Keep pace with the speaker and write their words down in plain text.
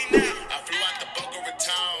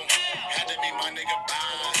make a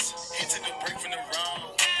bounce. He took a break from the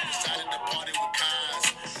road. Decided to party with cons.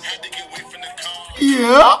 Had to get away from the car.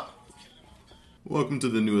 Yeah. Welcome to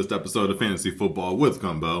the newest episode of Fantasy Football with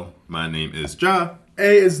Gumbo. My name is Jah.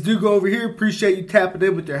 Hey, it's Dugo over here. Appreciate you tapping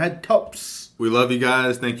in with your head tops. We love you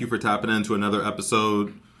guys. Thank you for tapping into another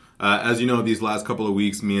episode. As you know, these last couple of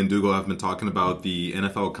weeks, me and Dugo have been talking about the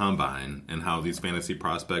NFL Combine and how these fantasy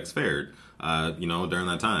prospects fared, during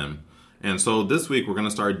that time. And so this week, we're going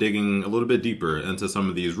to start digging a little bit deeper into some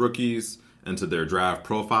of these rookies, into their draft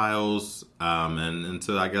profiles, and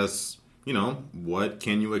into, I guess, what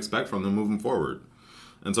can you expect from them moving forward.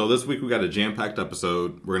 And so this week, we got a jam-packed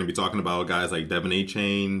episode. We're going to be talking about guys like Devin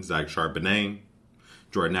Achane, Zach Charbonnet,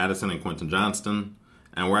 Jordan Addison, and Quentin Johnston.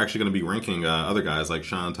 And we're actually going to be ranking other guys like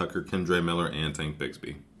Sean Tucker, Kendre Miller, and Tank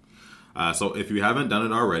Bigsby. So if you haven't done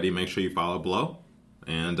it already, make sure you follow below.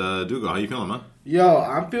 And Dugo, how you feeling, man? Yo,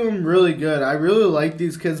 I'm feeling really good. I really like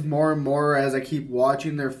these kids more and more as I keep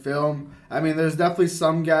watching their film. I mean, there's definitely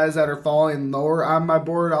some guys that are falling lower on my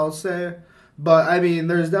board, I'll say. But, I mean,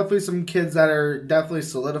 there's definitely some kids that are definitely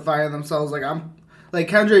solidifying themselves. Like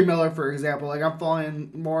Kendre Miller, for example. I'm falling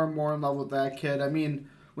more and more in love with that kid. I mean,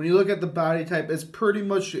 when you look at the body type, it's pretty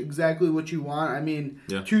much exactly what you want. I mean,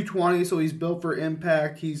 220, so he's built for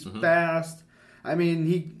impact. He's fast. I mean,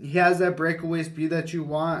 he has that breakaway speed that you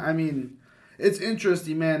want. I mean, it's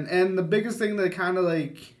interesting, man. And the biggest thing that kind of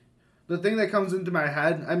the thing that comes into my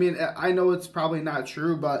head, I mean, I know it's probably not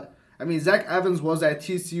true, but I mean, Zach Evans was at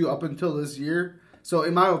TCU up until this year. So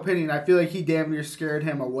in my opinion, I feel like he damn near scared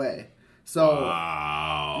him away. So,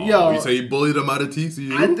 wow. Yo, you say he bullied him out of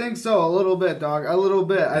TCU? I think so, a little bit, dog. A little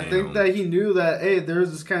bit. Damn. I think that he knew that, hey,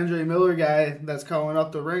 there's this Kendre Miller guy that's coming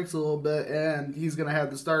up the ranks a little bit, and he's going to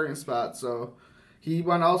have the starting spot. So he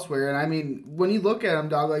went elsewhere. And, I mean, when you look at him,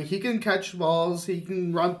 dog, he can catch balls. He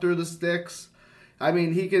can run through the sticks. I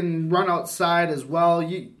mean, he can run outside as well.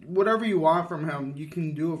 Whatever you want from him, you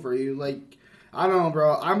can do it for you. I don't know,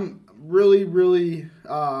 bro. I'm really, really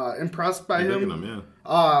impressed by him.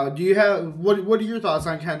 Do you have what are your thoughts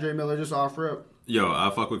on Kendre Miller? Just offer it. Yo,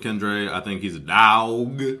 I fuck with Kendre. I think he's a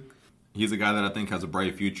dog. He's a guy that I think has a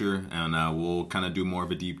bright future, and we'll kind of do more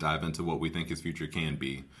of a deep dive into what we think his future can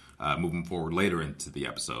be moving forward later into the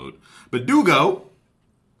episode. But Dugo,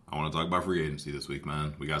 I want to talk about free agency this week,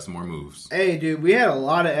 man. We got some more moves. Hey, dude, we had a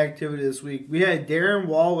lot of activity this week. We had Darren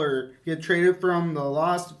Waller get traded from the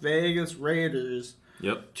Las Vegas Raiders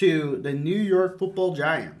to the New York Football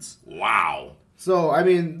Giants. Wow. So, I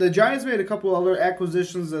mean, the Giants made a couple other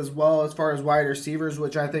acquisitions as well as far as wide receivers,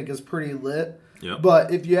 which I think is pretty lit. Yep.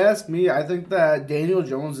 But if you ask me, I think that Daniel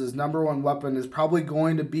Jones' number one weapon is probably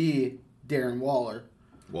going to be Darren Waller.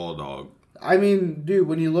 Wall dog. I mean, dude,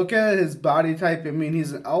 when you look at his body type, I mean,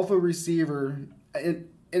 he's an alpha receiver in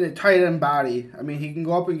a tight end body. I mean, he can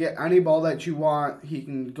go up and get any ball that you want. He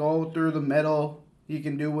can go through the middle. He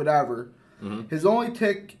can do whatever. Mm-hmm. His only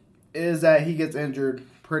tick is that he gets injured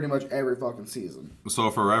pretty much every fucking season. So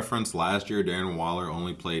for reference, last year Darren Waller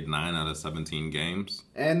only played 9 out of 17 games.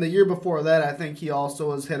 And the year before that, I think he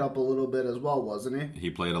also was hit up a little bit as well, wasn't he? He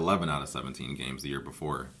played 11 out of 17 games the year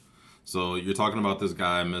before. So you're talking about this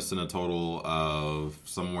guy missing a total of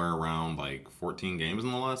somewhere around 14 games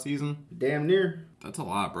in the last season? Damn near. That's a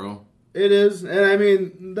lot, bro. It is. And I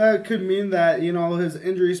mean, that could mean that, his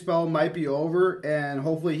injury spell might be over and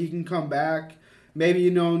hopefully he can come back. Maybe,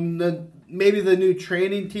 maybe the new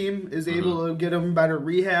training team is able to get him better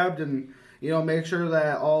rehabbed and, make sure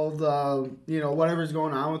that all the, whatever's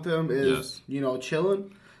going on with him is,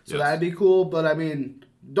 chilling. So that'd be cool. But, I mean,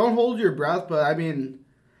 don't hold your breath. But, I mean,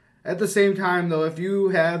 at the same time, though, if you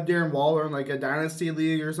have Darren Waller in, a dynasty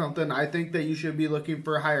league or something, I think that you should be looking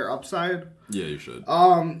for a higher upside. Yeah, you should.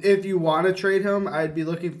 If you want to trade him, I'd be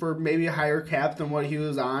looking for maybe a higher cap than what he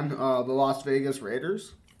was on the Las Vegas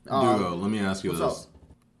Raiders. Dugo, let me ask you this.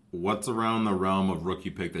 What's around the realm of rookie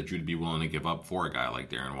pick that you'd be willing to give up for a guy like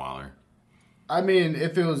Darren Waller? I mean,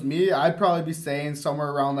 if it was me, I'd probably be saying somewhere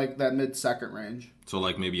around that mid-second range. So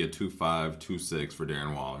maybe a 2.5, 2.6 for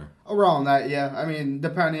Darren Waller. Around that, yeah. I mean,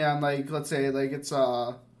 depending on let's say it's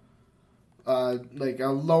a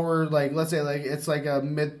lower let's say it's a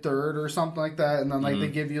mid-third or something like that, and then they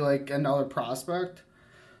give you another prospect.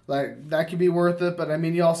 That could be worth it, but I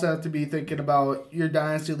mean, you also have to be thinking about your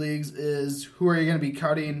dynasty leagues is who are you going to be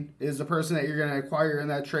cutting? Is the person that you're going to acquire in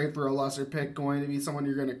that trade for a lesser pick going to be someone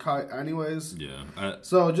you're going to cut anyways? Yeah.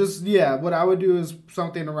 So what I would do is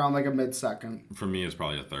something around a mid-second. For me, it's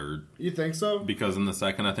probably a third. You think so? Because in the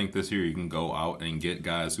second, I think this year you can go out and get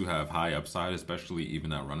guys who have high upside, especially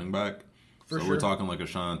even at running back. So we're talking a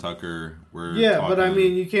Sean Tucker. But I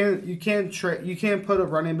mean, you can't put a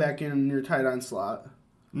running back in your tight end slot.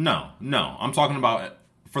 No. I'm talking about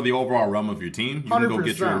for the overall realm of your team. You can go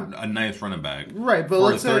get 100%. a nice running back. Right, but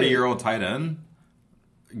for let's a 30-year-old tight end,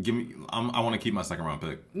 I want to keep my second round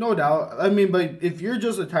pick. No doubt. I mean, but if you're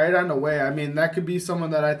just a tight end away, I mean, that could be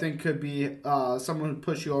someone that I think could be someone who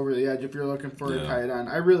push you over the edge if you're looking for a tight end.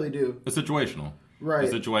 I really do. It's situational. Right.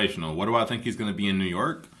 It's situational. What do I think he's going to be in New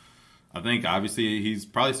York? I think, obviously, he's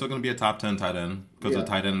probably still going to be a top 10 tight end because the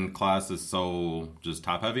tight end class is so just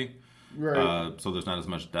top-heavy. Right. So there's not as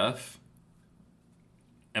much depth.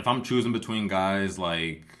 If I'm choosing between guys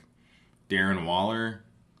like Darren Waller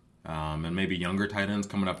and maybe younger tight ends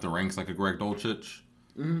coming up the ranks like a Greg Dulcich,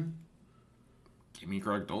 give me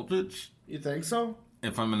Greg Dulcich. You think so?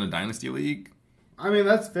 If I'm in a dynasty league. I mean,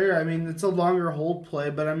 that's fair. I mean, it's a longer hold play,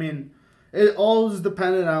 but I mean, it all is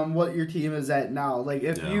dependent on what your team is at now. Like,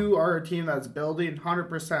 if you are a team that's building,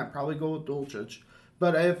 100% probably go with Dulcich.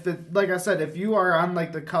 But if it, like I said, if you are on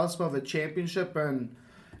like the cusp of a championship and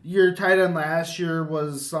your tight end last year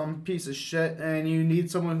was some piece of shit and you need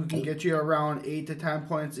someone who can get you around 8 to 10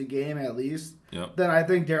 points a game at least, then I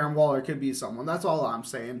think Darren Waller could be someone. That's all I'm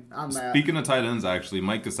saying on that. Speaking of tight ends, actually,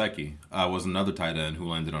 Mike Gesicki was another tight end who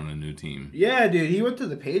landed on a new team. Yeah, dude. He went to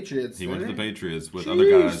the Patriots. He went to the Patriots with other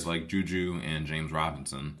guys like Juju and James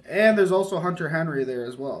Robinson. And there's also Hunter Henry there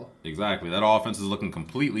as well. Exactly. That offense is looking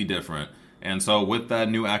completely different. And so with that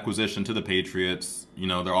new acquisition to the Patriots,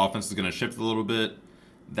 their offense is going to shift a little bit.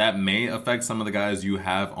 That may affect some of the guys you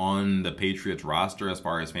have on the Patriots roster as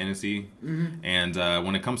far as fantasy. And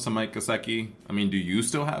when it comes to Mike Gesicki, I mean, do you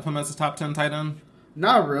still have him as a top 10 tight end?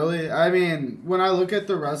 Not really. I mean, when I look at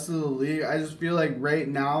the rest of the league, I just feel like right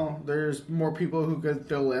now there's more people who could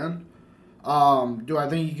fill in. Do I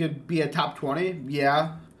think he could be a top 20?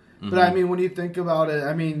 Yeah. But I mean, when you think about it,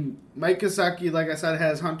 I mean, Mike Gesicki, like I said,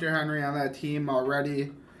 has Hunter Henry on that team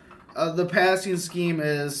already. The passing scheme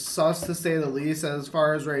is sus to say the least as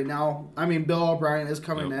far as right now. I mean, Bill O'Brien is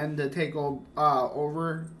coming in to take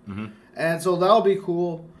over. And so that'll be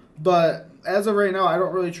cool. But as of right now, I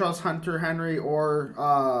don't really trust Hunter Henry or,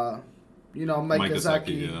 Mike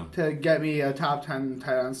Gesicki to get me a top 10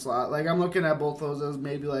 tight end slot. Like, I'm looking at both those as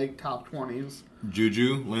maybe, like, top 20s.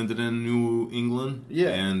 Juju landed in New England. Yeah.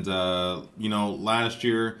 And, last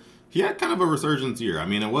year, he had kind of a resurgence year. I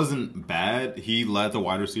mean, it wasn't bad. He led the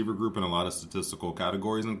wide receiver group in a lot of statistical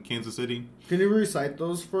categories in Kansas City. Can you recite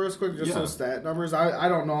those for us quick, just those stat numbers? I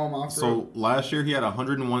don't know them off. So last year he had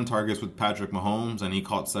 101 targets with Patrick Mahomes, and he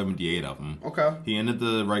caught 78 of them. Okay. He ended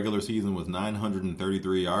the regular season with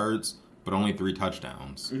 933 yards, but only 3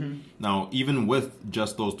 touchdowns. Now, even with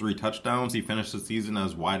just those 3 touchdowns, he finished the season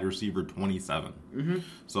as wide receiver 27.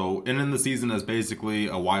 So ending the season as basically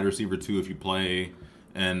a wide receiver 2 if you play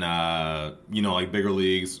and like bigger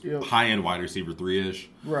leagues, high-end wide receiver 3-ish.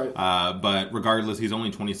 Right. But regardless, he's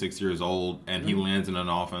only 26 years old, and he lands in an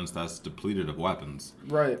offense that's depleted of weapons.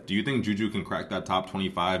 Right. Do you think Juju can crack that top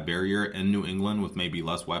 25 barrier in New England with maybe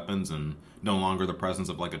less weapons and no longer the presence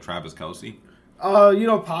of like a Travis Kelce?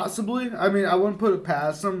 Possibly. I mean, I wouldn't put it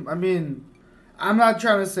past him. I mean, I'm not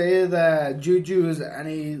trying to say that Juju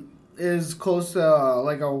is close to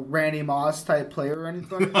like a Randy Moss type player or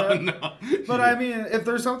anything like that. No. But I mean, if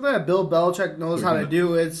there's something that Bill Belichick knows how to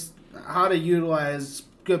do, it's how to utilize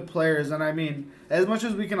good players. And I mean, as much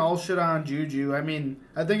as we can all shit on Juju, I mean,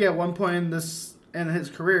 I think at one point in his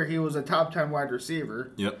career, he was a top 10 wide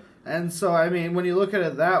receiver. Yep. And so, I mean, when you look at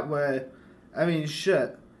it that way, I mean,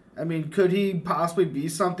 shit. I mean, could he possibly be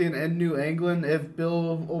something in New England if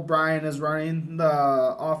Bill O'Brien is running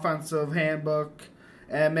the offensive handbook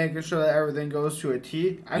and making sure that everything goes to a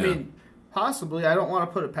T? I mean, possibly. I don't want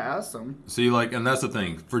to put it past him. See, and that's the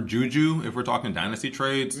thing. For Juju, if we're talking dynasty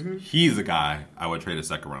trades, he's a guy I would trade a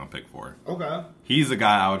second-round pick for. Okay. He's a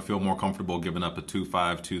guy I would feel more comfortable giving up a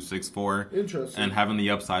 2.5, 2.6 for. Interesting. And having the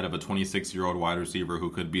upside of a 26-year-old wide receiver who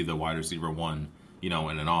could be the wide receiver 1, in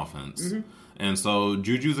an offense. And so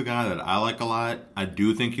Juju's a guy that I like a lot. I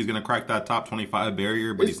do think he's going to crack that top 25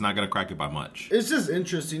 barrier, but he's not going to crack it by much. It's just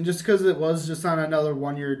interesting, just because it was just on another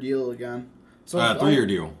 1-year deal again. So 3-year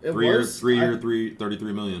deal.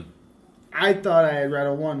 33 million. I thought I had read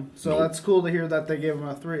a 1, so that's cool to hear that they gave him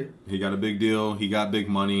a 3. He got a big deal. He got big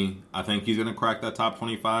money. I think he's going to crack that top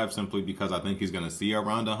 25 simply because I think he's going to see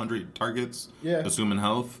around 100 targets, assuming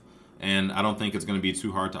health. And I don't think it's going to be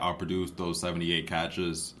too hard to outproduce those 78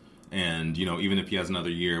 catches. And, even if he has another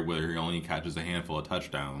year where he only catches a handful of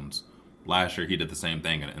touchdowns, last year he did the same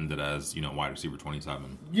thing and ended as, wide receiver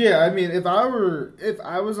 27. Yeah, I mean, if I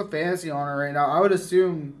was a fantasy owner right now, I would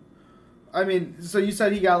assume, I mean, so you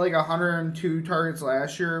said he got like 102 targets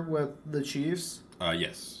last year with the Chiefs?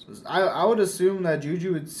 Yes. I would assume that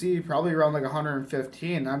Juju would see probably around like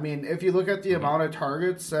 115. I mean, if you look at the amount of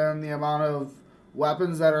targets and the amount of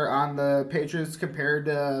weapons that are on the Patriots compared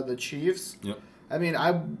to the Chiefs, Yep. I mean,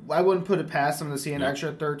 I wouldn't put it past them to see an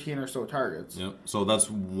extra 13 or so targets. Yep. So that's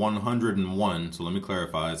 101. So let me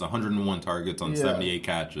clarify. It's 101 targets on 78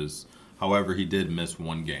 catches. However, he did miss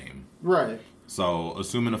one game. Right. So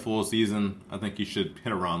assuming a full season, I think he should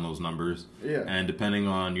hit around those numbers. Yeah. And depending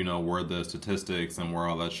on, where the statistics and where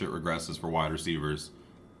all that shit regresses for wide receivers,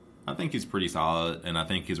 I think he's pretty solid, and I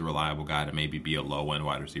think he's a reliable guy to maybe be a low-end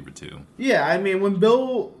wide receiver, too. Yeah, I mean, when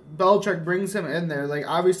Bill Belichick brings him in there, like,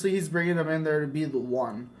 obviously he's bringing him in there to be the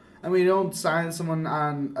one. I mean, you don't sign someone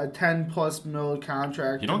on a 10-plus mil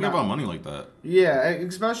contract. You don't give out money like that. Yeah,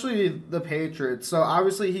 especially the Patriots. So,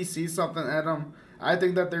 obviously, he sees something in him. I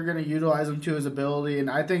think that they're going to utilize him to his ability, and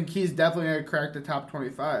I think he's definitely going to crack the top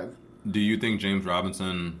 25. Do you think James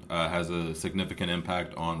Robinson has a significant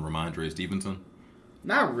impact on Ramondre Stevenson?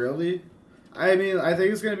 Not really. I mean, I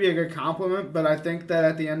think it's going to be a good compliment, but I think that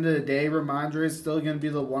at the end of the day, Ramondre is still going to be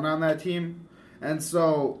the one on that team. And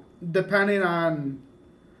so, depending on,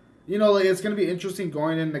 it's going to be interesting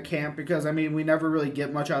going into camp because, I mean, we never really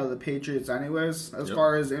get much out of the Patriots anyways, as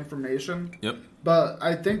far as information. Yep. But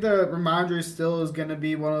I think that Ramondre still is going to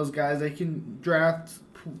be one of those guys they can draft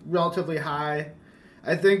relatively high.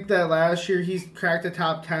 I think that last year he's cracked the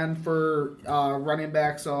top 10 for running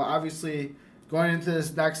back, so obviously going into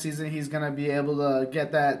this next season, he's going to be able to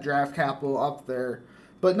get that draft capital up there.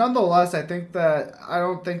 But nonetheless, I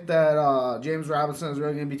don't think that James Robinson is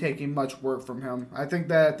really going to be taking much work from him. I think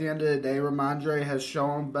that at the end of the day, Ramondre has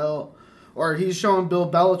shown he's shown Bill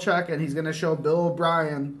Belichick, and he's going to show Bill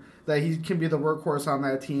O'Brien that he can be the workhorse on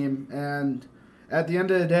that team. And at the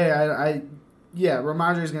end of the day,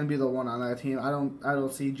 Ramondre is going to be the one on that team. I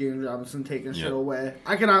don't see James Robinson taking shit away.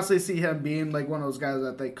 I can honestly see him being like one of those guys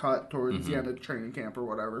that they cut towards the end of training camp or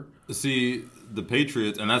whatever. See, the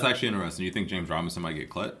Patriots, and that's actually interesting. You think James Robinson might get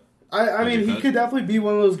cut? I mean, he could definitely be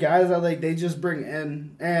one of those guys that like they just bring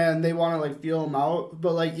in and they want to like feel him out.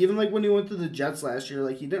 But like even like when he went to the Jets last year,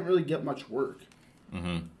 like he didn't really get much work.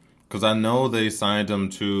 Mm-hmm. Because I know they signed him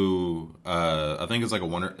to, I think it's like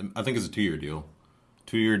I think it's a 2-year deal.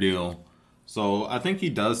 2-year deal. So I think he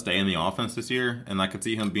does stay in the offense this year, and I could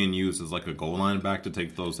see him being used as like a goal line back to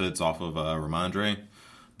take those hits off of Ramondre.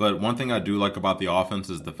 But one thing I do like about the offense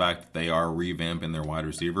is the fact that they are revamping their wide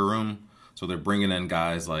receiver room. So they're bringing in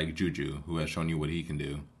guys like Juju, who has shown you what he can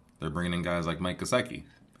do. They're bringing in guys like Mike Gesicki,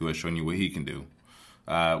 who has shown you what he can do.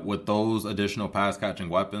 With those additional pass-catching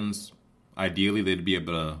weapons, ideally they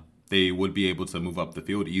would be able to move up the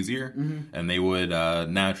field easier, and they would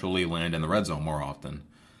naturally land in the red zone more often.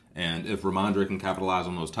 And if Ramondre can capitalize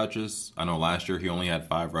on those touches, I know last year he only had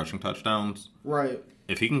 5 rushing touchdowns. Right.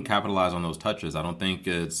 If he can capitalize on those touches, I don't think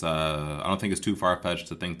it's too far-fetched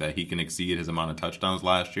to think that he can exceed his amount of touchdowns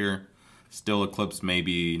last year. Still eclipse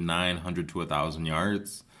maybe 900 to 1,000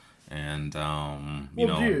 yards, and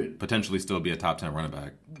potentially still be a top 10 running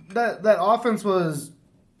back. That offense was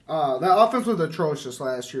atrocious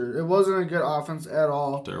last year. It wasn't a good offense at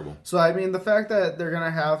all. Terrible. So, I mean, the fact that they're going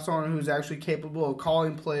to have someone who's actually capable of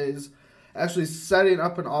calling plays, actually setting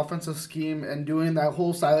up an offensive scheme, and doing that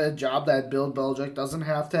whole side of the job that Bill Belichick doesn't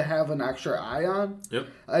have to have an extra eye on, Yep.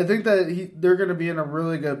 I think that they're going to be in a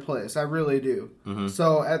really good place. I really do. Mm-hmm.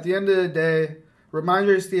 So, at the end of the day,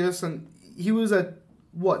 Ramondre Stevenson, he was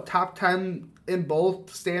top 10 in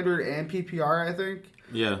both standard and PPR, I think.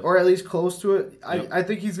 Yeah. Or at least close to it. Yep. I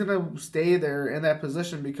think he's going to stay there in that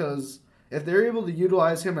position because if they're able to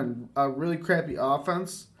utilize him in a really crappy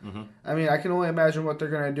offense, I mean, I can only imagine what they're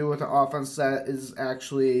going to do with an offense that is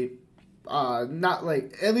actually not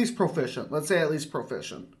like, at least proficient. Let's say at least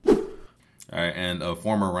proficient. All right, and a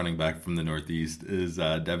former running back from the Northeast is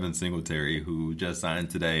Devin Singletary, who just signed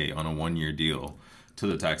today on a 1-year deal to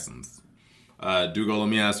the Texans. Dugo, let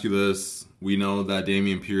me ask you this. We know that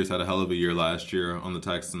Dameon Pierce had a hell of a year last year on the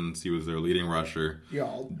Texans. He was their leading rusher.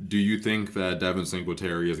 Yeah. Do you think that Devin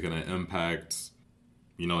Singletary is going to impact,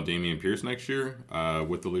 Dameon Pierce next year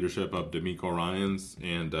with the leadership of DeMeco Ryans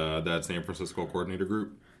and that San Francisco coordinator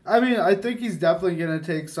group? I mean, I think he's definitely going to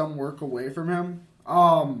take some work away from him.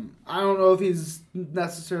 I don't know if he's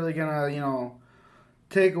necessarily going to,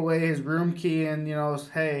 take away his room key and,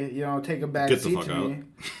 take a back seat to me.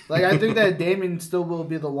 Like, I think that Damien still will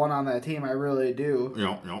be the one on that team. I really do.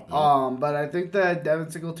 Yeah. But I think that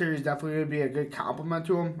Devin Singletary is definitely going to be a good compliment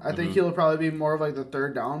to him. I think he'll probably be more of like the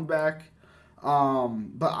third down back. But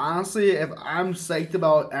honestly, if I'm psyched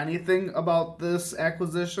about anything about this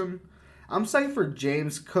acquisition, I'm psyched for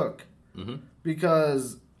James Cook.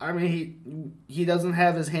 Because I mean, he doesn't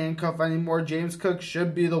have his handcuff anymore. James Cook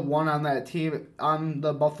should be the one on that team, on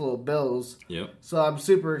the Buffalo Bills. Yep. So I'm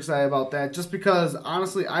super excited about that. Just because,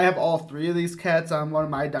 honestly, I have all three of these cats on one of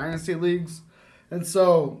my dynasty leagues. And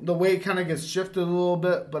so the weight kind of gets shifted a little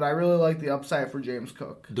bit, but I really like the upside for James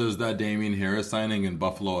Cook. Does that Damien Harris signing in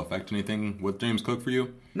Buffalo affect anything with James Cook for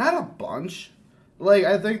you? Not a bunch. Like,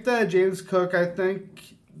 I think that James Cook, I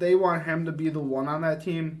think they want him to be the one on that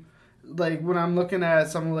team. Like, when I'm looking at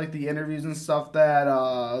some of, like, the interviews and stuff that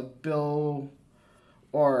Bill,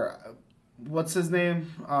 or what's his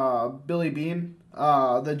name? Billy Beane,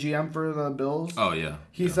 the GM for the Bills. Oh, yeah.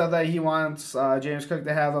 He said that he wants James Cook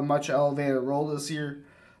to have a much elevated role this year.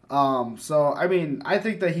 So, I mean, I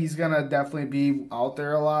think that he's going to definitely be out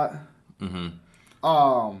there a lot. Mm-hmm.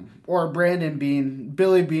 Or Brandon Beane.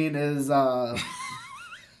 Billy Beane is... that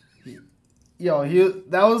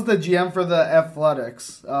was the GM for the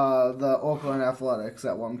Athletics, the Oakland Athletics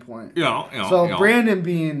at one point. So Brandon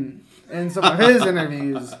Beane, in some of his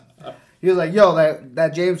interviews, he was like,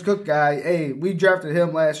 that James Cook guy, hey, we drafted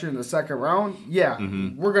him last year in the second round. Yeah,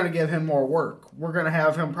 we're going to give him more work. We're going to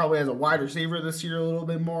have him probably as a wide receiver this year a little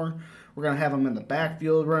bit more. We're going to have him in the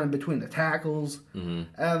backfield running between the tackles. And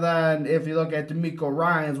then if you look at DeMeco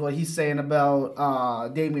Ryans, what he's saying about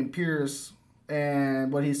Dameon Pierce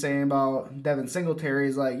and what he's saying about Devin Singletary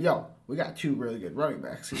is like, we got two really good running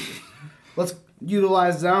backs here. Let's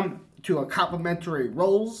utilize them to a complementary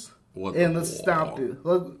roles. Let's stop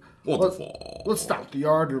let's stop the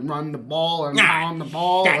yard and run the ball and on the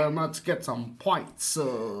ball and let's get some points.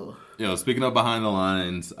 Speaking of behind the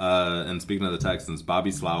lines, and speaking of the Texans,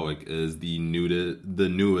 Bobby Slowick is the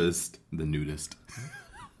newest.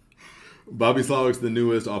 Bobby Slowick's the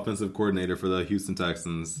newest offensive coordinator for the Houston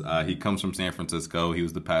Texans. He comes from San Francisco. He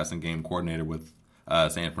was the passing game coordinator with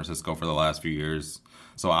San Francisco for the last few years.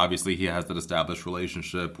 So obviously he has that established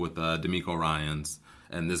relationship with DeMeco Ryans.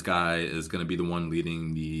 And this guy is going to be the one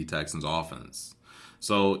leading the Texans offense.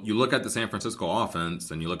 So you look at the San Francisco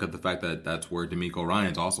offense and you look at the fact that that's where DeMeco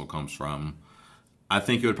Ryans also comes from. I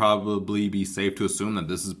think it would probably be safe to assume that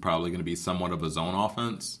this is probably going to be somewhat of a zone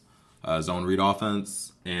offense. Zone read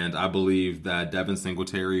offense, and I believe that Devin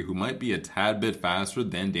Singletary, who might be a tad bit faster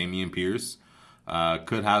than Dameon Pierce,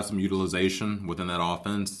 could have some utilization within that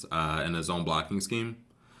offense in a zone blocking scheme.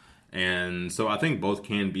 And so I think both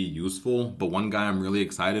can be useful, but one guy I'm really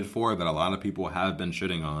excited for that a lot of people have been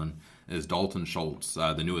shitting on is Dalton Schultz,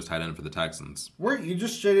 the newest tight end for the Texans. Weren't you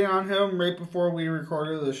just shitting on him right before we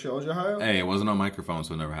recorded the show, Jahio? Hey, it wasn't on microphone,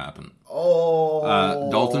 so it never happened. Oh.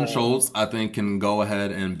 Dalton Schultz, I think, can go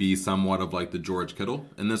ahead and be somewhat of like the George Kittle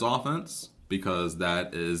in this offense because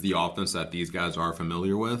that is the offense that these guys are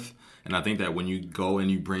familiar with. And I think that when you go and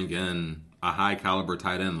you bring in a high-caliber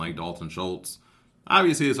tight end like Dalton Schultz,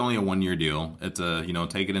 obviously it's only a one-year deal. It's a,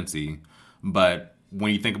 take it and see. But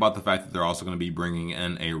when you think about the fact that they're also going to be bringing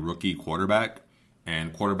in a rookie quarterback,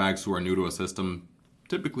 and quarterbacks who are new to a system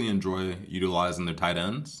typically enjoy utilizing their tight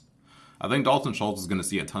ends, I think Dalton Schultz is going to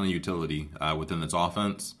see a ton of utility within this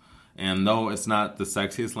offense. And though it's not the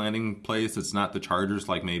sexiest landing place, it's not the Chargers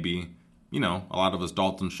like maybe, a lot of us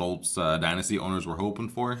Dalton Schultz dynasty owners were hoping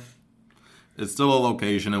for. It's still a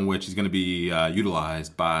location in which he's going to be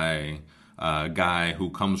utilized by a guy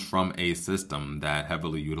who comes from a system that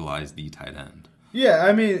heavily utilized the tight end. Yeah,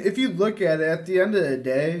 I mean, if you look at it, at the end of the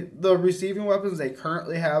day, the receiving weapons they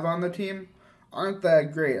currently have on the team aren't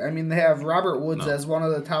that great. I mean, they have Robert Woods as one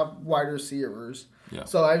of the top wide receivers. Yeah.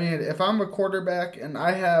 So, I mean, if I'm a quarterback and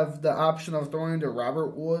I have the option of throwing to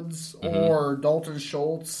Robert Woods or Dalton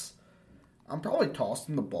Schultz, I'm probably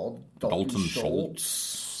tossing the ball Dalton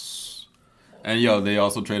Schultz. And, they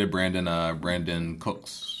also traded Brandon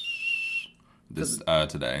Cooks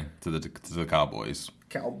today to the Cowboys.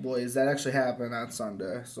 That actually happened on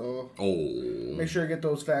Sunday, so make sure to get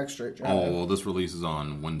those facts straight, John. Well, this release is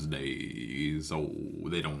on Wednesday, so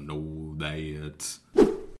they don't know that.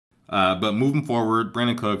 But moving forward,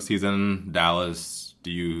 Brandon Cooks, he's in Dallas.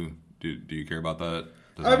 Do you care about that?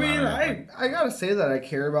 I gotta say that I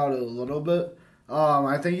care about it a little bit.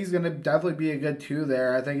 I think he's gonna definitely be a good 2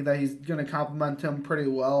 there. I think that he's gonna complement him pretty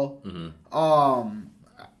well.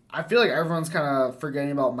 I feel like everyone's kind of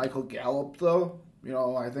forgetting about Michael Gallup, though.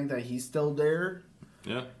 I think that he's still there.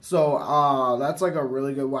 Yeah. So that's like a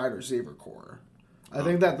really good wide receiver core. I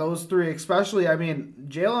think that those 3, especially,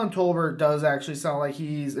 Jalen Tolbert does actually sound like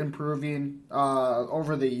he's improving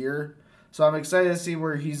over the year. So I'm excited to see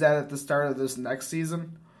where he's at the start of this next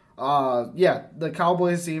season. The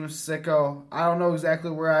Cowboys seem sicko. I don't know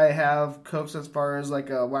exactly where I have Cooks as far as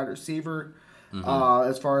like a wide receiver.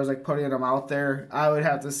 As far as like putting him out there, I would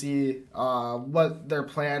have to see what their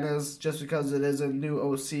plan is, just because it is a new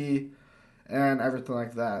OC and everything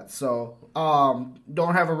like that. So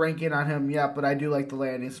don't have a ranking on him yet, but I do like the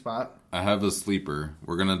landing spot. I have a sleeper.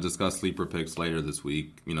 We're going to discuss sleeper picks later this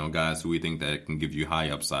week. Guys who we think that can give you high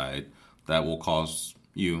upside that will cost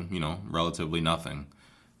you, relatively nothing.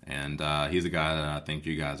 And he's a guy that I think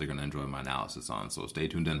you guys are going to enjoy my analysis on. So stay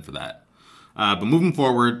tuned in for that. But moving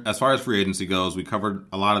forward, as far as free agency goes, we covered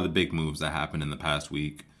a lot of the big moves that happened in the past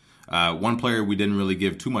week. One player we didn't really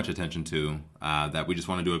give too much attention to that we just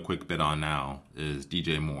want to do a quick bit on now is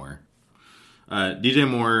DJ Moore. DJ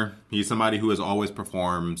Moore, he's somebody who has always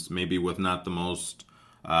performed, maybe with not the most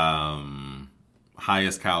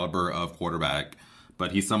highest caliber of quarterback,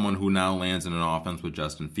 but he's someone who now lands in an offense with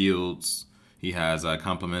Justin Fields. He has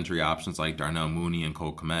complementary options like Darnell Mooney and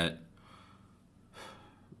Cole Kmet.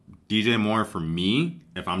 DJ Moore, for me,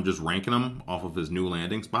 if I'm just ranking him off of his new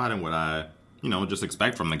landing spot and what I, just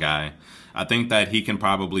expect from the guy, I think that he can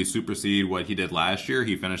probably supersede what he did last year.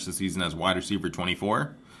 He finished the season as wide receiver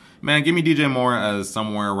 24. Man, give me DJ Moore as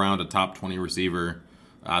somewhere around a top 20 receiver.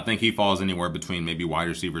 I think he falls anywhere between maybe wide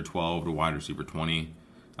receiver 12 to wide receiver 20.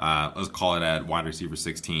 Let's call it at wide receiver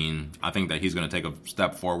 16. I think that he's going to take a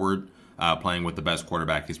step forward playing with the best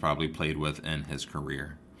quarterback he's probably played with in his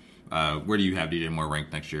career. Where do you have DJ Moore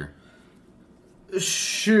ranked next year?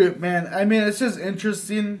 Shoot, man. I mean, it's just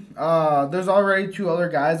interesting. There's already 2 other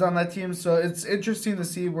guys on that team, so it's interesting to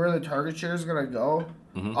see where the target share is going to go.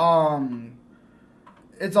 Mm-hmm.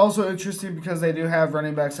 It's also interesting because they do have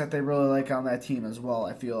running backs that they really like on that team as well,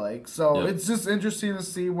 I feel like. So It's just interesting to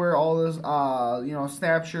see where all this,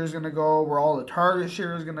 snap share is going to go, where all the target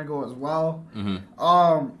share is going to go as well.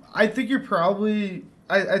 Mm-hmm. I think you're probably...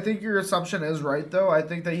 I think your assumption is right, though. I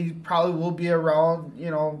think that he probably will be around,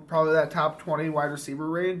 probably that top 20 wide receiver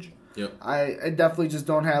range. Yep. I definitely just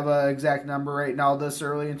don't have an exact number right now this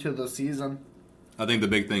early into the season. I think the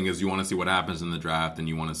big thing is you want to see what happens in the draft, and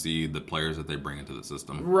you want to see the players that they bring into the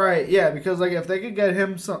system. Right, yeah, because if they could get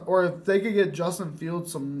him some, or if they could get Justin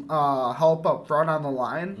Fields some help up front on the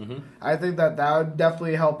line, mm-hmm. I think that would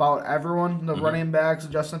definitely help out everyone, the mm-hmm. running backs,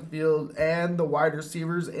 Justin Fields, and the wide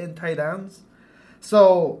receivers and tight ends.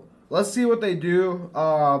 So let's see what they do.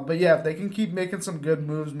 But yeah, if they can keep making some good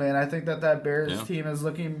moves, man, I think that Bears team is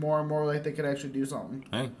looking more and more like they could actually do something.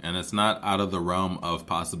 Hey, and it's not out of the realm of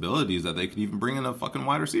possibilities that they could even bring in a fucking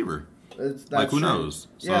wide receiver. Who knows?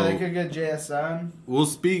 Yeah, they could get JSN. We'll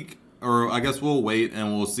speak, or I guess we'll wait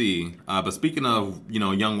and we'll see. But speaking of,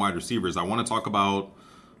 young wide receivers, I want to talk about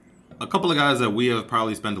a couple of guys that we have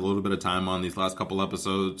probably spent a little bit of time on these last couple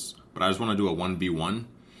episodes, but I just want to do a 1v1.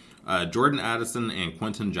 Jordan Addison and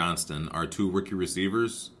Quentin Johnston are 2 rookie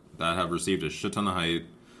receivers that have received a shit ton of hype.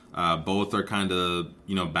 Both are kind of,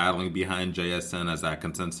 battling behind JSN as that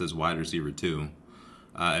consensus wide receiver 2.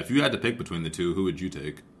 If you had to pick between the 2, who would you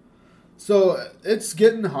take? So it's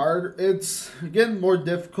getting hard. It's getting more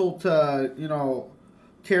difficult to,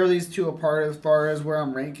 tear these 2 apart as far as where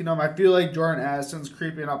I'm ranking them. I feel like Jordan Addison's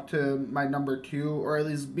creeping up to my number 2, or at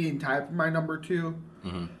least being tied for my number 2.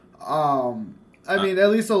 Mm-hmm. I mean, at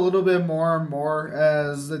least a little bit more and more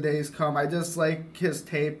as the days come. I just like his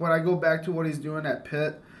tape. When I go back to what he's doing at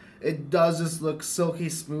Pitt, it does just look silky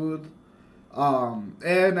smooth.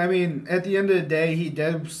 And, I mean, at the end of the day, he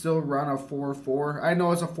did still run a 4.4. I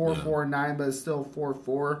know it's a 4.49, but it's still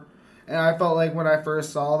 4.4. And I felt like when I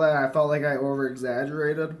first saw that, I felt like I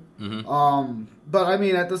over-exaggerated. Mm-hmm. But, I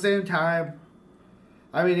mean, at the same time,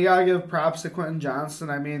 you gotta give props to Quentin Johnston.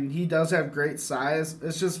 I mean, he does have great size.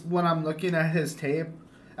 It's just when I'm looking at his tape,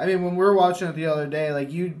 when we were watching it the other day,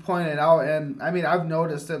 like you pointed out, and I've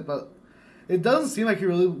noticed it, but it doesn't seem like he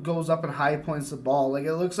really goes up and high points the ball. Like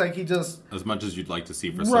it looks like he just, as much as you'd like to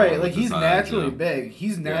see for someone right. Like he's size, naturally big.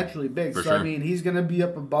 He's naturally big. So sure. He's gonna be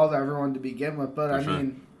up above everyone to begin with. But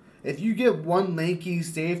if you get one lanky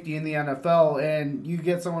safety in the NFL and you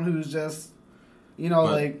get someone who's just,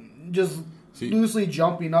 loosely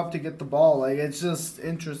jumping up to get the ball. Like, it's just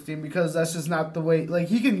interesting because that's just not the way. Like,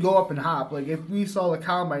 he can go up and hop. Like, if we saw the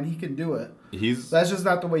combine, he can do it. That's just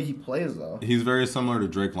not the way he plays, though. He's very similar to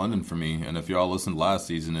Drake London for me. And if y'all listened last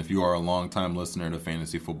season, if you are a long-time listener to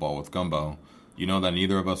Fantasy Football with Gumbo, you know that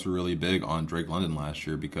neither of us were really big on Drake London last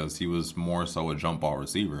year because he was more so a jump ball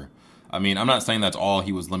receiver. I'm not saying that's all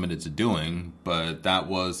he was limited to doing, but that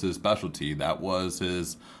was his specialty. That was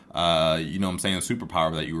his,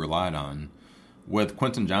 superpower that you relied on. With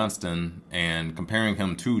Quentin Johnston and comparing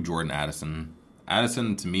him to Jordan Addison,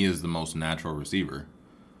 Addison to me is the most natural receiver,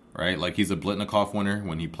 right? Like he's a Blitnikoff winner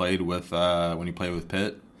when he played with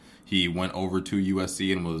Pitt. He went over to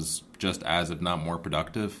USC and was just as, if not more,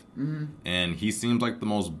 productive. Mm-hmm. And he seems like the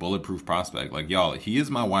most bulletproof prospect. Like, y'all, he is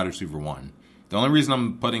my wide receiver 1. The only reason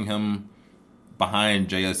I'm putting him behind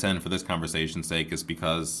JSN for this conversation's sake is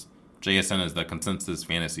because JSN is the consensus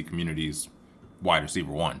fantasy community's wide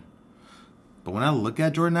receiver 1. But when I look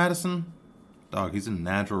at Jordan Addison, dog, he's a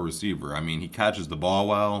natural receiver. I mean, he catches the ball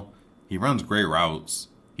well. He runs great routes.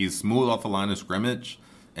 He's smooth off the line of scrimmage.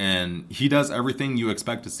 And he does everything you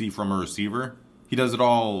expect to see from a receiver. He does it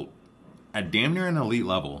all at damn near an elite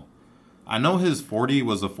level. I know his 40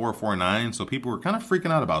 was a 4.49, so people were kind of freaking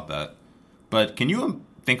out about that. But can you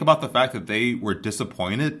think about the fact that they were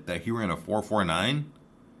disappointed that he ran a 4.49?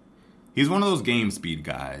 He's one of those game speed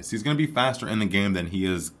guys. He's going to be faster in the game than he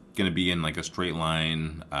is going to be in like a straight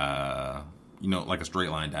line, like a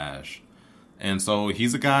straight line dash. And so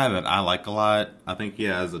he's a guy that I like a lot. I think he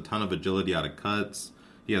has a ton of agility out of cuts.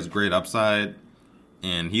 He has great upside,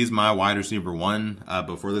 and he's my wide receiver 1.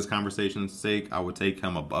 But for this conversation's sake, I would take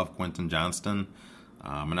him above Quentin Johnston.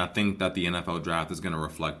 And I think that the NFL draft is going to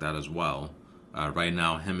reflect that as well. Right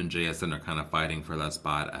now, him and JSN are kind of fighting for that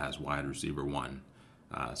spot as wide receiver 1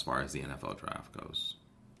 as far as the NFL draft goes.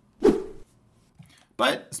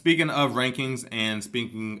 But speaking of rankings and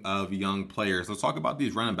speaking of young players, let's talk about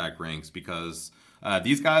these running back ranks because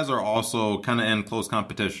these guys are also kind of in close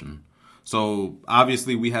competition. So,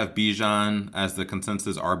 obviously, we have Bijan as the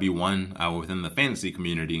consensus RB1 within the fantasy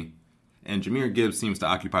community, and Jahmyr Gibbs seems to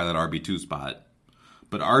occupy that RB2 spot.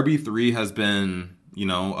 But RB3 has been,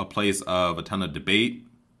 a place of a ton of debate.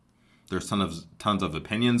 There's tons of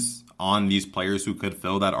opinions on these players who could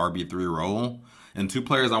fill that RB3 role. And 2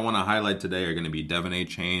 players I want to highlight today are going to be Devin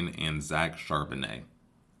Achane and Zach Charbonnet.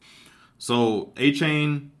 So,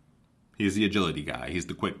 Achane, he's the agility guy. He's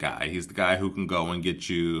the quick guy. He's the guy who can go and get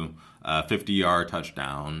you a 50-yard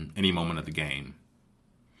touchdown any moment of the game.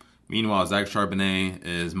 Meanwhile, Zach Charbonnet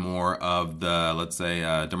is more of the, let's say,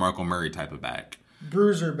 DeMarco Murray type of back.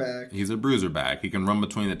 Bruiser back. He's a bruiser back. He can run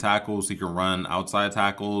between the tackles. He can run outside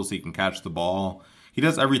tackles. He can catch the ball. He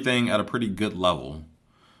does everything at a pretty good level.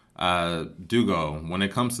 Dugo, when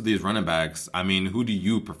it comes to these running backs, I mean, who do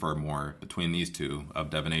you prefer more between these two of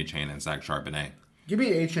Devin Achane and Zach Charbonnet? Give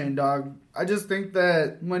me Achane, dog. I just think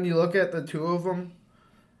that when you look at the 2 of them,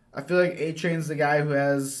 I feel like Achane's the guy who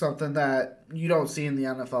has something that you don't see in the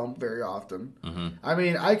NFL very often. Mm-hmm. I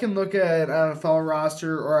mean, I can look at an NFL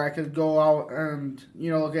roster or I could go out and,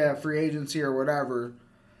 look at free agency or whatever.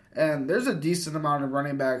 And there's a decent amount of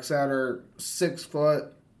running backs that are 6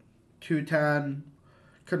 foot, 210,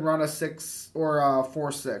 could run a 6 or a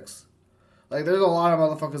 4.6. Like, there's a lot of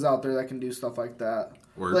motherfuckers out there that can do stuff like that.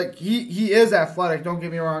 Word. Like, he is athletic, don't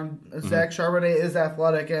get me wrong. Zach Charbonnet is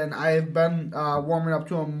athletic, and I've been warming up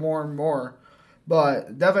to him more and more.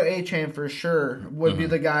 But Devin Achane, for sure, would be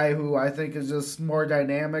the guy who I think is just more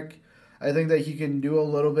dynamic. I think that he can do a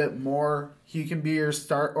little bit more. He can be your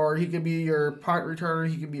start, or he can be your punt returner.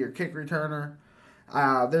 He can be your kick returner.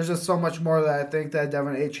 There's just so much more that I think that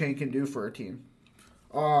Devin Achane can do for a team.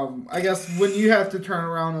 I guess when you have to turn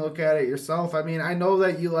around and look at it yourself, I mean, I know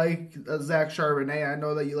that you like Zach Charbonnet. I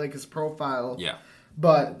know that you like his profile. Yeah.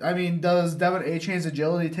 But, I mean, does Devin Achane's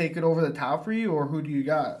agility take it over the top for you, or who do you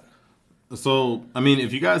got? So, I mean,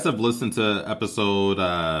 if you guys have listened to episode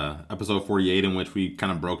 48 in which we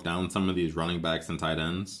kind of broke down some of these running backs and tight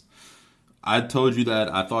ends, I told you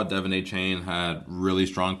that I thought Devin Achane had really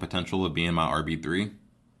strong potential of being my RB3.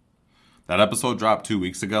 That episode dropped 2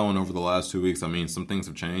 weeks ago, and over the last 2 weeks, I mean, some things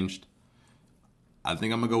have changed. I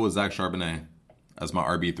think I'm going to go with Zach Charbonnet as my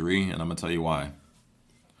RB3, and I'm going to tell you why.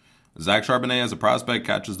 Zach Charbonnet as a prospect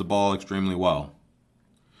catches the ball extremely well.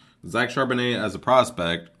 Zach Charbonnet as a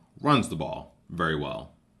prospect runs the ball very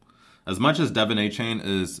well. As much as Devin Achane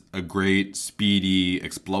is a great, speedy,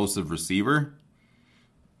 explosive receiver,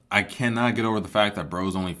 I cannot get over the fact that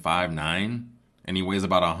bro's only 5'9", and he weighs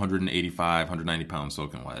about 185, 190 pounds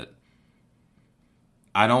soaking wet.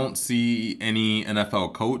 I don't see any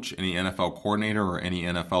NFL coach, any NFL coordinator, or any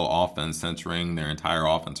NFL offense centering their entire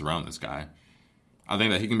offense around this guy. I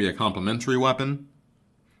think that he can be a complementary weapon.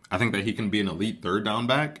 I think that he can be an elite third down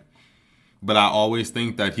back. But I always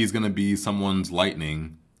think that he's going to be someone's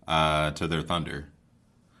lightning to their thunder.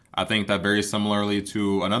 I think that very similarly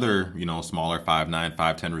to another, smaller 5'9",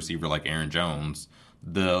 5'10" receiver like Aaron Jones,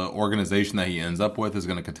 the organization that he ends up with is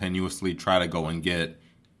going to continuously try to go and get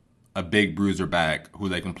a big bruiser back who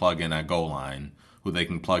they can plug in at goal line, who they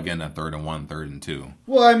can plug in at 3rd and 1, 3rd and 2.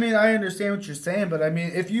 Well, I mean, I understand what you're saying, but I mean,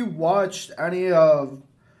 if you watched any of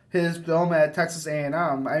his film at Texas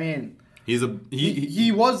A&M, I mean,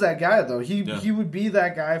 he was that guy though. He would be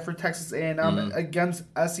that guy for Texas A&M against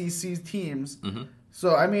SEC teams. Mm-hmm.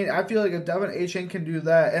 So, I mean, I feel like if Devin Achane can do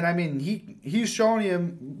that, and I mean, he's shown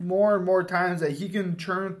you more and more times that he can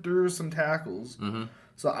churn through some tackles. Mm-hmm.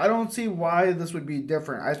 So, I don't see why this would be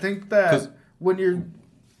different. I think that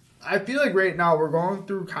I feel like right now we're going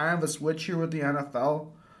through kind of a switch here with the NFL.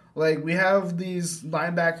 Like, we have these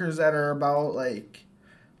linebackers that are about,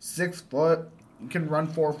 6 foot, can run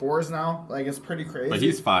 4.4s now. Like, it's pretty crazy. But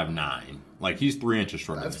he's 5'9". Like, he's 3 inches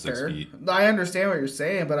shorter than 6 feet. I understand what you're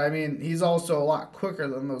saying, but I mean, he's also a lot quicker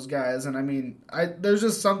than those guys. And I mean, there's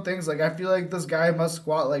just some things, I feel like this guy must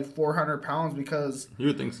squat 400 pounds because... You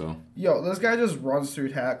would think so. Yo, this guy just runs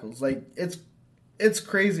through tackles. It's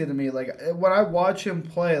crazy to me. When I watch him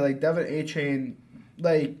play, Devin Achane,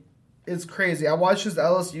 it's crazy. I watched his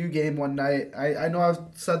LSU game one night. I know I've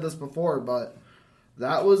said this before, but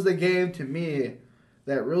that was the game to me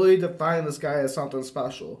that really defined this guy as something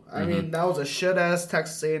special. I mean, that was a shit-ass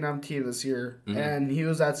Texas A&M team this year, and he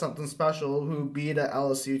was at something special who beat an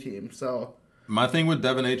LSU team. So my thing with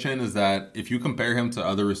Devin Achane is that if you compare him to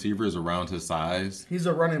other receivers around his size... He's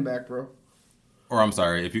a running back, bro. Or, I'm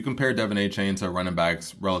sorry, if you compare Devin Achane to running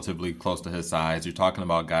backs relatively close to his size, you're talking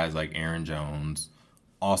about guys like Aaron Jones,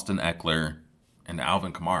 Austin Eckler, and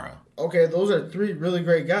Alvin Kamara. Okay, those are 3 really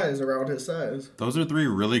great guys around his size. Those are 3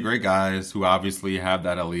 really great guys who obviously have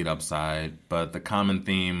that elite upside, but the common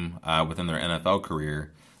theme within their NFL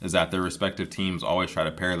career is that their respective teams always try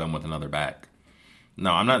to pair them with another back.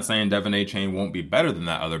 Now, I'm not saying Devin Achane won't be better than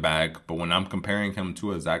that other back, but when I'm comparing him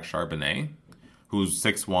to a Zach Charbonnet, who's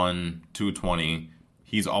 6'1", 220,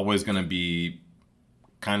 he's always going to be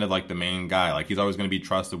kind of like the main guy. He's always going to be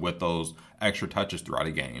trusted with those extra touches throughout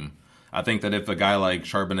a game. I think that if a guy like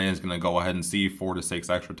Charbonnet is going to go ahead and see 4 to 6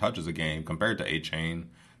 extra touches a game compared to Achane,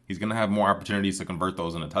 he's going to have more opportunities to convert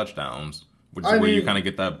those into touchdowns, which is where you kind of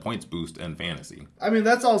get that points boost in fantasy. I mean,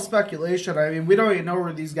 that's all speculation. I mean, we don't even know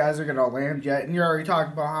where these guys are going to land yet, and you're already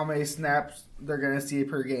talking about how many snaps they're going to see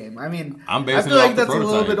per game. I mean, I feel like that's a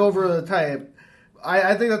little bit over the type.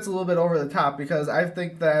 I think that's a little bit over the top because I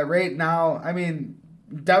think that right now, I mean,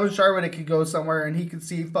 Devin Charbonnet could go somewhere and he could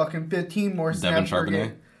see fucking 15 more snaps per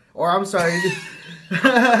game. Or, I'm sorry, Devin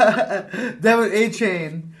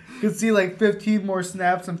Achane could see 15 more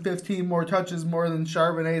snaps and 15 more touches more than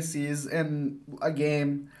Charbonnet sees in a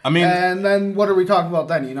game. I mean, and then what are we talking about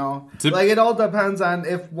then, it all depends on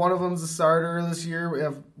if one of them's a starter this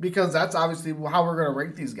year, because that's obviously how we're going to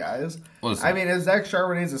rank these guys. Listen. I mean, if Zach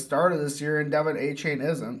Charbonnet's a starter this year and Devin Achane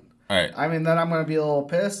isn't, right. I mean, then I'm going to be a little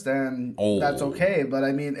pissed, and that's okay. But,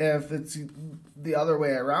 I mean, if it's the other way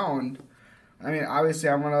around... I mean, obviously,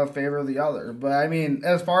 I'm going to favor the other. But, I mean,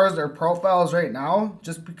 as far as their profiles right now,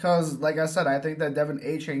 just because, like I said, I think that Devin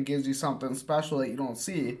Achane gives you something special that you don't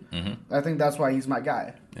see. I think that's why he's my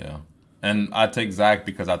guy. Yeah. And I take Zach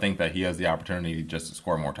because I think that he has the opportunity just to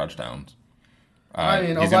score more touchdowns. I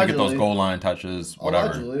mean, he's going to get those goal line touches,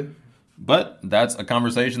 whatever. Allegedly. But that's a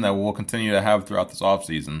conversation that we'll continue to have throughout this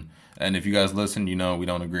offseason. And if you guys listen, we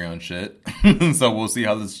don't agree on shit. So we'll see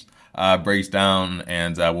how this... breaks down,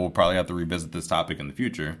 and we'll probably have to revisit this topic in the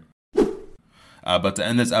future. But to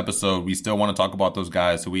end this episode, we still want to talk about those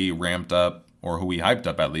guys who we ramped up, or who we hyped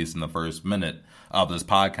up at least in the first minute of this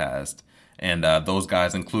podcast. And those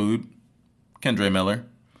guys include Kendre Miller,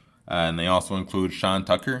 and they also include Sean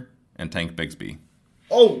Tucker and Tank Bigsby.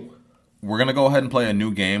 Oh! We're going to go ahead and play a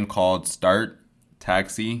new game called Start,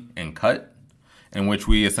 Taxi, and Cut, in which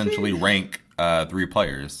we essentially rank 3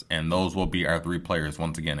 players, and those will be our 3 players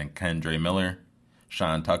once again: in Kendre Miller,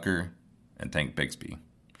 Sean Tucker, and Tank Bigsby.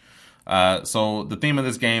 So the theme of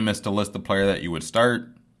this game is to list the player that you would start,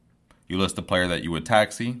 you list the player that you would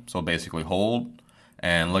taxi, so basically hold,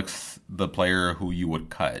 and list the player who you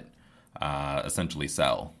would cut, essentially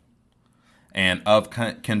sell. And of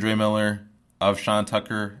Kendre Miller, of Sean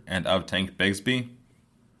Tucker, and of Tank Bigsby,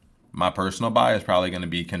 my personal buy is probably going to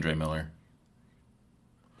be Kendre Miller.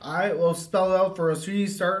 All right, well, spell it out for us. Who you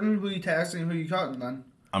starting, who you taxing, who you cutting then?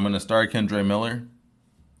 I'm going to start Kendre Miller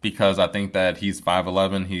because I think that he's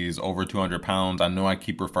 5'11", he's over 200 pounds. I know I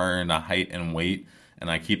keep referring to height and weight, and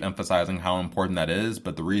I keep emphasizing how important that is,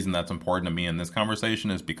 but the reason that's important to me in this conversation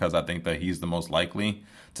is because I think that he's the most likely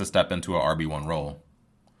to step into an RB1 role.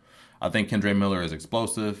 I think Kendre Miller is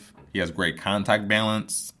explosive. He has great contact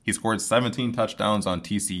balance. He scored 17 touchdowns on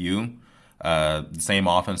TCU. The same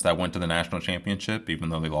offense that went to the national championship, even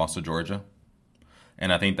though they lost to Georgia.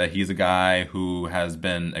 And I think that he's a guy who has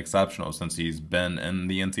been exceptional since he's been in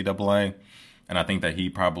the NCAA. And I think that he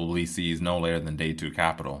probably sees no later than day 2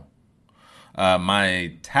 capital.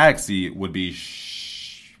 My taxi would be...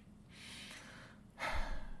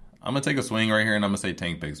 I'm going to take a swing right here, and I'm going to say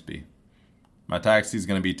Tank Bigsby. My taxi is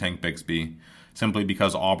going to be Tank Bigsby simply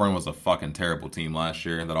because Auburn was a fucking terrible team last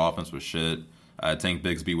year. That offense was shit. Tank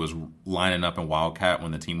Bigsby was lining up in Wildcat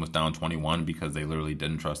when the team was down 21 because they literally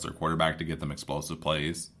didn't trust their quarterback to get them explosive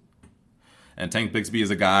plays. And Tank Bigsby is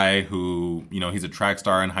a guy who, he's a track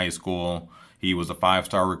star in high school. He was a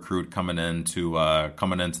 5-star recruit coming into the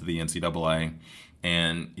NCAA.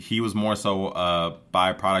 And he was more so a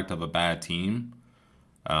byproduct of a bad team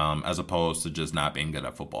as opposed to just not being good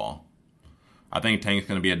at football. I think Tank's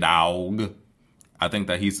going to be a dog. I think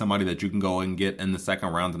that he's somebody that you can go and get in the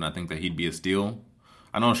second round, and I think that he'd be a steal.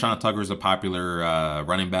 I know Sean Tucker's a popular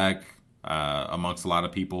running back amongst a lot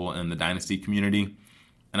of people in the dynasty community,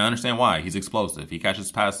 and I understand why. He's explosive. He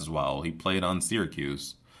catches passes well. He played on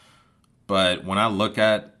Syracuse. But when I look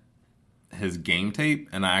at his game tape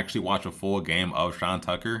and I actually watch a full game of Sean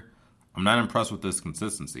Tucker, I'm not impressed with this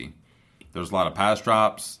consistency. There's a lot of pass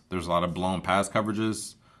drops. There's a lot of blown pass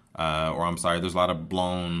coverages. There's a lot of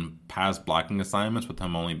blown pass blocking assignments with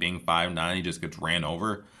him only being 5'9". He just gets ran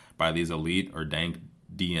over by these elite or dank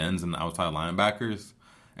DNs and outside linebackers.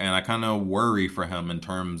 And I kind of worry for him in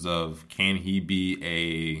terms of, can he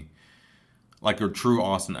be a true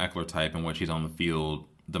Austin Eckler type in which he's on the field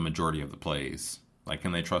the majority of the plays? Like,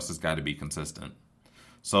 can they trust this guy to be consistent?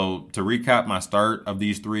 So to recap, my start of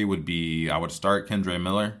these three would be, I would start Kendre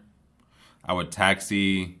Miller. I would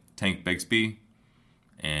taxi Tank Bigsby.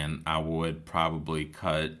 And I would probably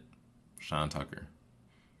cut Sean Tucker.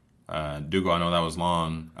 Dugo, I know that was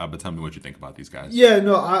long, but tell me what you think about these guys. Yeah,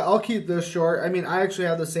 no, I'll keep this short. I mean, I actually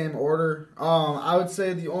have the same order. I would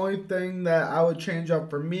say the only thing that I would change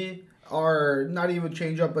up for me, or not even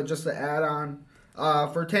change up, but just to add on,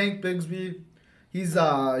 for Tank Bigsby, he's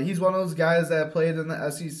one of those guys that played in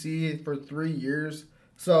the SEC for 3 years.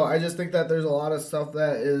 So I just think that there's a lot of stuff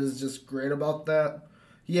that is just great about that.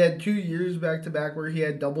 He had 2 years back-to-back where he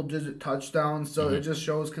had double-digit touchdowns, so it just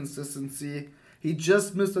shows consistency. He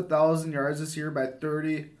just missed 1,000 yards this year by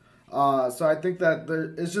 30. So I think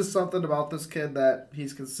that it's just something about this kid that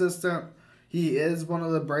he's consistent. He is one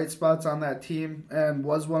of the bright spots on that team and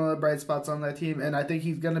was one of the bright spots on that team, and I think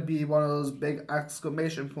he's going to be one of those big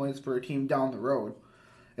exclamation points for a team down the road.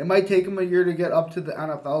 It might take him a year to get up to the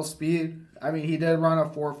NFL speed. I mean, he did run a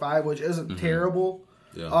 4.5, which isn't terrible.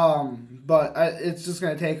 Yeah. But it's just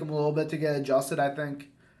going to take him a little bit to get adjusted, I think.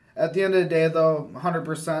 At the end of the day, though,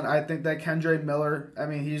 100%, I think that Kendre Miller, I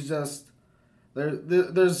mean, he's just...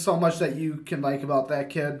 There's so much that you can like about that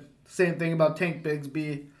kid. Same thing about Tank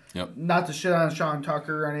Bigsby. Yep. Not to shit on Sean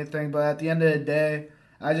Tucker or anything, but at the end of the day,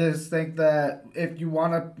 I just think that if you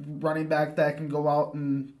want a running back that can go out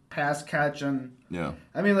and pass catch and... Yeah.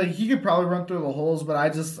 I mean, he could probably run through the holes, but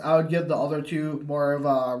I would give the other two more of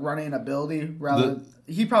a running ability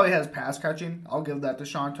he probably has pass catching. I'll give that to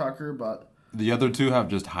Sean Tucker, but the other two have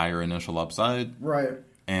just higher initial upside. Right.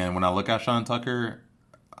 And when I look at Sean Tucker,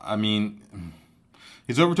 I mean,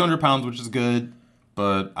 he's over 200 pounds, which is good,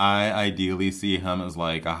 but I ideally see him as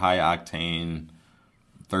like a high-octane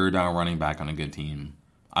third down running back on a good team.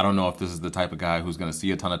 I don't know if this is the type of guy who's going to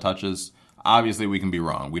see a ton of touches. Obviously, we can be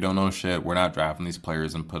wrong. We don't know shit. We're not drafting these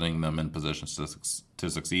players and putting them in positions to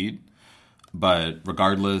succeed. But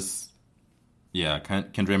regardless, yeah,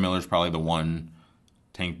 Kendre Miller's probably the one.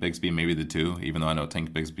 Tank Bigsby, maybe the two, even though I know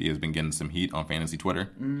Tank Bigsby has been getting some heat on fantasy Twitter.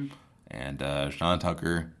 And Sean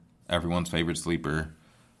Tucker, everyone's favorite sleeper,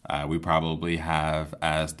 we probably have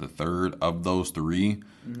as the third of those three.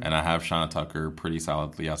 And I have Sean Tucker pretty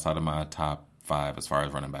solidly outside of my top 5 as far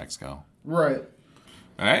as running backs go. Right.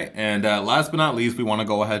 All right, and last but not least, we want to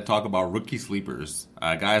go ahead and talk about rookie sleepers,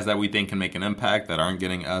 guys that we think can make an impact that aren't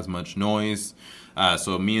getting as much noise.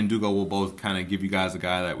 So me and Dugo will both kind of give you guys a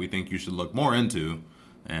guy that we think you should look more into.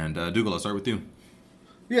 And Dugo, let's start with you.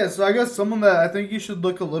 Yeah, so I guess someone that I think you should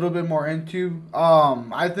look a little bit more into.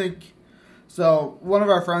 I think, so one of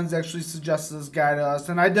our friends actually suggested this guy to us,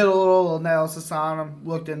 and I did a little analysis on him,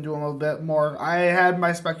 looked into him a bit more. I had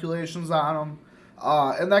my speculations on him.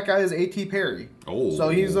 And that guy is A.T. Perry. Oh. So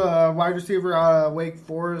he's a wide receiver out of Wake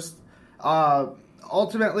Forest.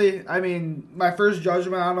 Ultimately, I mean, my first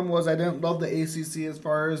judgment on him was I didn't love the ACC as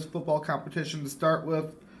far as football competition to start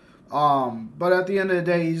with. But at the end of the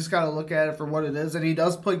day, you just got to look at it for what it is, and he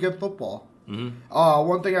does play good football.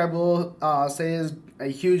 One thing I will say is a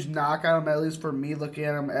huge knock on him, at least for me, looking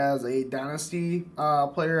at him as a dynasty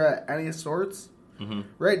player at any sorts.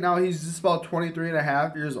 Right now, he's just about 23 and a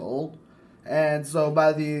half years old. And so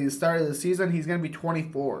by the start of the season, he's going to be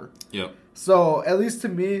 24. Yep. So at least to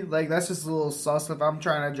me, like, that's just a little sus if I'm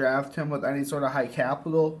trying to draft him with any sort of high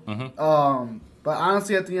capital. But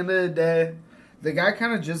honestly, at the end of the day, the guy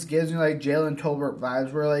kind of just gives me like Jalen Tolbert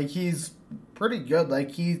vibes, where like he's pretty good.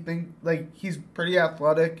 Like he's pretty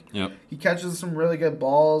athletic. Yep. He catches some really good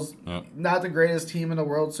balls. Yep. Not the greatest team in the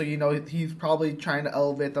world, so he's probably trying to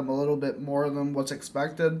elevate them a little bit more than what's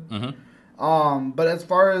expected. Mm-hmm. But as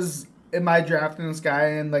far as am I drafting this guy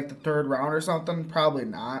in like the 3rd round or something? Probably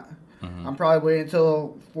not. Mm-hmm. I'm probably waiting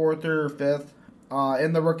until 4th or 5th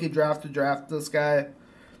in the rookie draft to draft this guy.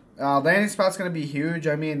 Landing spot's going to be huge.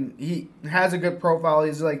 I mean, he has a good profile.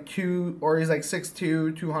 He's like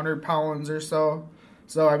 6'2", 200 pounds or so.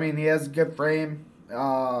 So, I mean, he has a good frame. Ran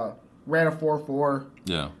a 4.4.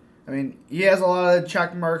 Yeah. I mean, he has a lot of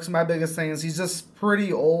check marks. My biggest thing is he's just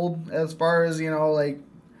pretty old as far as,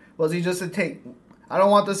 was he just I don't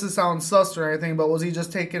want this to sound sus or anything, but was he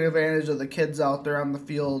just taking advantage of the kids out there on the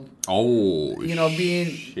field? Oh,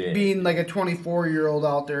 being like a 24-year-old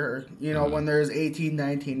out there, when there's 18,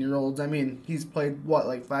 19-year-olds. I mean, he's played,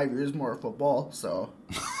 like 5 years more football, so.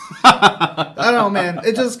 I don't know, man.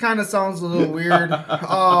 It just kind of sounds a little weird.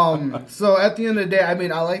 So at the end of the day, I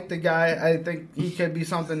mean, I like the guy. I think he could be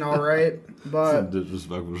something all right, but. Some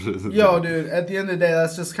disrespectful shit. Yo, dude, at the end of the day,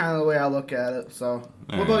 that's just kind of the way I look at it, so.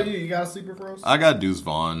 What about you? You got a sleeper for us? I got Deuce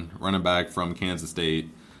Vaughn, running back from Kansas State.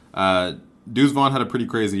 Deuce Vaughn had a pretty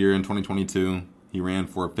crazy year in 2022. He ran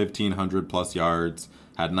for 1,500 plus yards,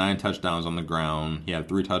 had 9 touchdowns on the ground. He had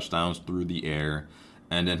 3 touchdowns through the air.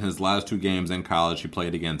 And in his last 2 games in college, he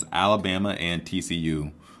played against Alabama and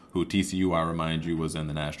TCU, who TCU, I remind you, was in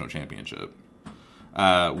the national championship.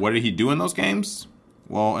 What did he do in those games?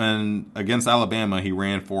 Well, against Alabama, he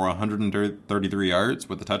ran for 133 yards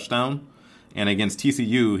with a touchdown. And against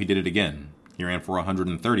TCU, he did it again. He ran for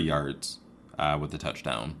 130 yards with a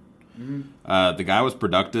touchdown. Mm-hmm. The guy was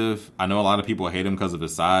productive. I know a lot of people hate him because of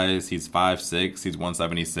his size. He's 5'6", he's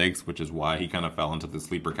 176, which is why he kind of fell into the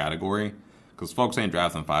sleeper category. Because folks ain't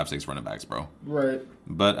drafting 5'6" running backs, bro. Right.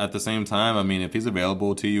 But at the same time, I mean, if he's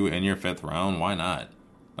available to you in your 5th round, why not?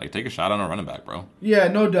 Like, take a shot on a running back, bro. Yeah,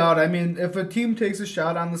 no doubt. I mean, if a team takes a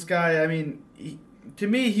shot on this guy, I mean, to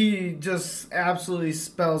me, he just absolutely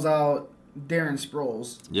spells out Darren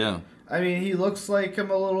Sproles. Yeah. I mean, he looks like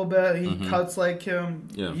him a little bit. He cuts like him.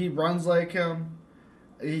 Yeah. He runs like him.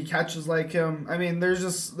 He catches like him. I mean, there's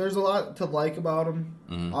a lot to like about him.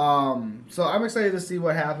 Mm-hmm. So I'm excited to see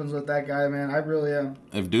what happens with that guy, man. I really am.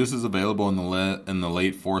 If Deuce is available in the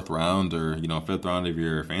late 4th round or 5th round of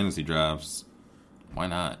your fantasy drafts, why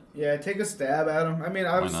not? Yeah, take a stab at him. I mean,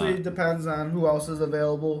 obviously it depends on who else is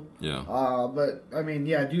available. Yeah. But, I mean,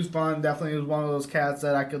 yeah, Deuce Vaughn definitely was one of those cats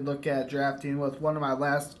that I could look at drafting with one of my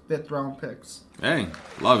last 5th round picks. Hey,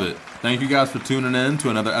 love it. Thank you guys for tuning in to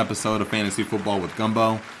another episode of Fantasy Football with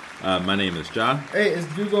Gumbo. My name is Jah. Hey, it's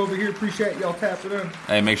Dugo over here. Appreciate y'all tapping in.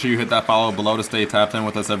 Hey, make sure you hit that follow below to stay tapped in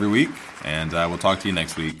with us every week. And we'll talk to you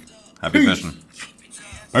next week. Happy fishing.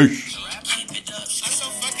 Peace.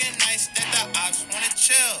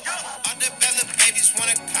 All the Bella babies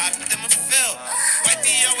wanna cop them a fill.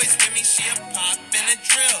 Wifey always give me, she a